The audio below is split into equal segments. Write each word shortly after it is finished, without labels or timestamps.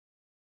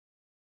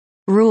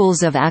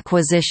Rules of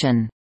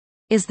Acquisition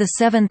is the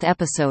seventh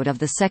episode of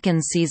the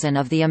second season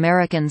of the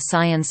American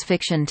science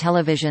fiction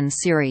television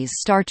series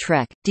Star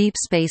Trek: Deep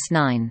Space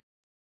Nine.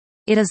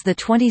 It is the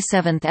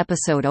 27th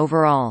episode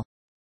overall.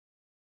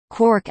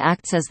 Quark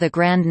acts as the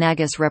Grand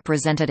Nagus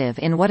representative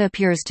in what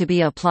appears to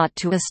be a plot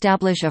to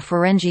establish a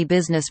Ferengi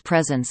business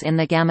presence in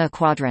the Gamma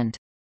Quadrant.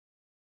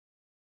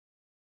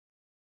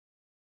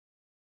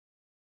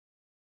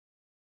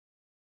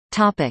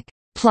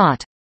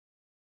 Plot.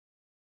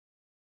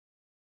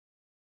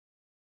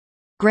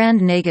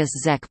 Grand Nagus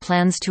Zek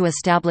plans to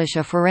establish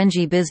a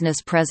Ferengi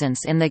business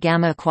presence in the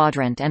Gamma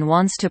Quadrant and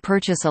wants to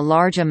purchase a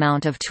large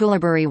amount of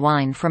Tulibury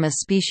wine from a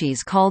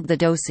species called the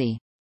Dosi.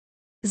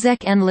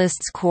 Zek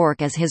enlists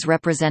Quark as his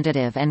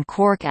representative and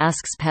Quark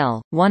asks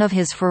Pel, one of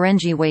his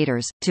Ferengi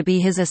waiters, to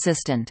be his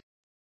assistant.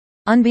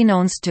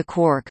 Unbeknownst to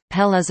Quark,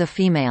 Pel is a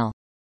female.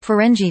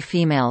 Ferengi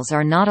females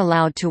are not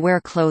allowed to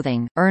wear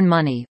clothing, earn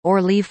money,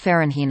 or leave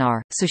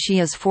Ferenginar, so she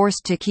is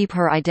forced to keep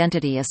her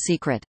identity a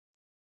secret.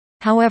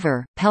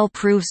 However, Pel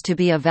proves to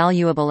be a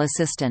valuable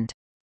assistant.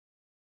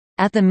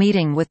 At the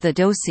meeting with the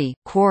Dosi,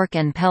 Quark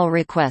and Pel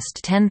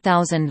request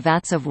 10,000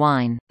 vats of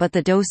wine, but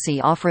the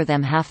Dosi offer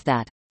them half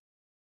that.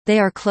 They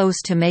are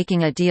close to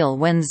making a deal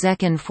when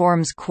Zek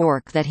informs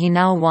Quark that he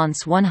now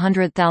wants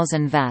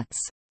 100,000 vats.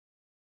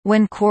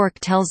 When Quark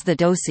tells the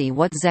Dosi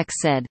what Zek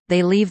said,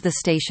 they leave the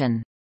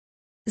station.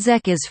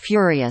 Zek is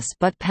furious,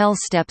 but Pel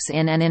steps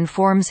in and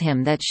informs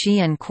him that she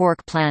and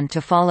Quark plan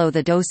to follow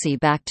the Dosi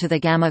back to the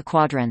Gamma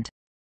Quadrant.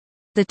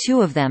 The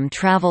two of them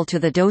travel to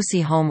the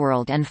Dosi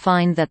homeworld and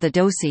find that the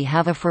Dosi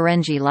have a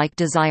Ferengi-like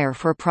desire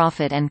for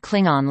profit and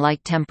Klingon-like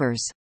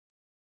tempers.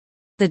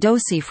 The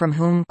Dosi from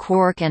whom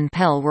Quark and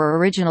Pel were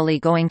originally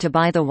going to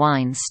buy the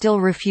wine still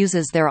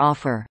refuses their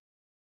offer.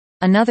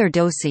 Another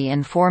Dosi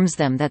informs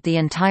them that the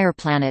entire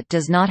planet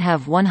does not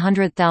have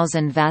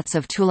 100,000 vats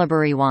of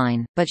Tulibury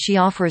wine, but she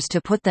offers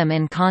to put them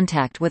in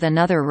contact with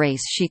another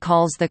race she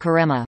calls the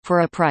Karema,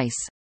 for a price.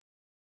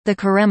 The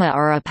Karema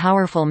are a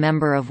powerful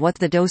member of what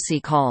the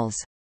Dosi calls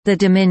the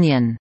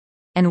Dominion,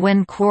 and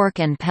when Quark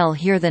and Pel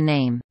hear the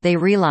name, they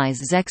realize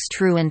Zek's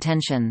true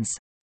intentions.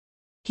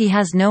 He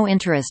has no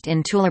interest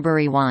in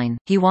Tulibury wine,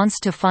 he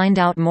wants to find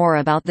out more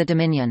about the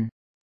Dominion.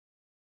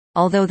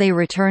 Although they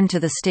return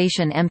to the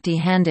station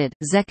empty-handed,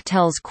 Zek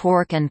tells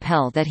Quark and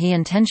Pel that he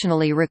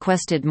intentionally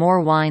requested more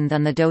wine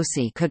than the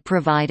Dosi could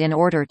provide in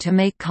order to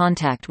make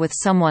contact with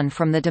someone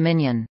from the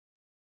Dominion.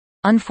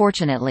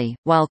 Unfortunately,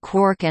 while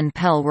Quark and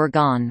Pel were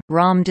gone,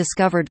 Rom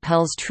discovered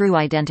Pel's true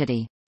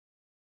identity.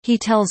 He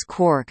tells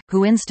Quark,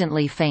 who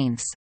instantly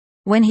faints.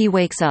 When he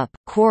wakes up,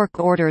 Quark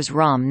orders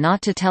Rom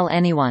not to tell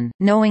anyone,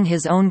 knowing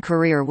his own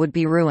career would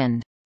be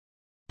ruined.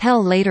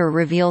 Pel later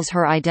reveals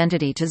her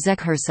identity to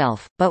Zek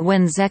herself, but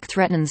when Zek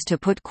threatens to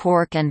put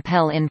Quark and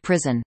Pel in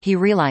prison, he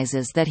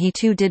realizes that he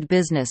too did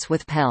business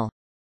with Pel.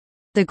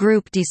 The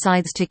group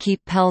decides to keep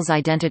Pel's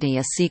identity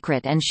a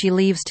secret and she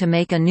leaves to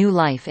make a new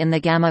life in the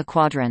Gamma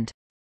Quadrant.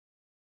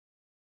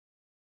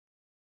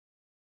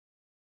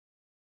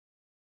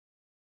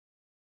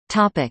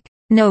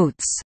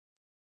 Notes.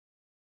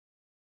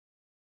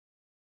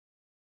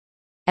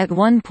 At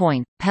one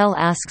point, Pel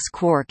asks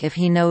Quark if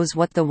he knows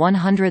what the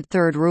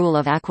 103rd rule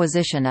of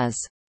acquisition is.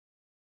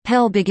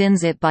 Pel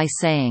begins it by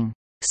saying,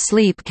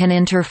 "Sleep can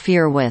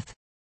interfere with,"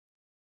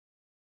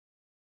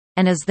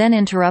 and is then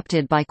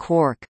interrupted by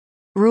Quark.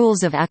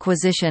 Rules of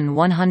Acquisition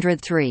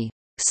 103.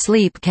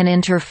 Sleep can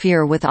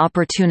interfere with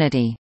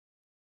opportunity.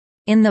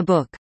 In the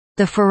book,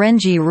 The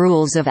Ferengi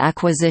Rules of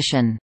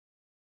Acquisition,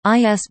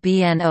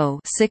 ISBN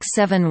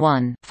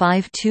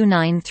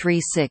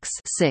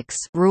 0-671-52936-6,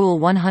 Rule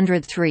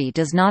 103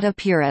 does not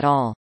appear at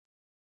all.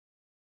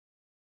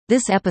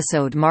 This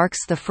episode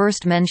marks the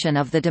first mention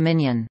of the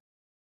Dominion.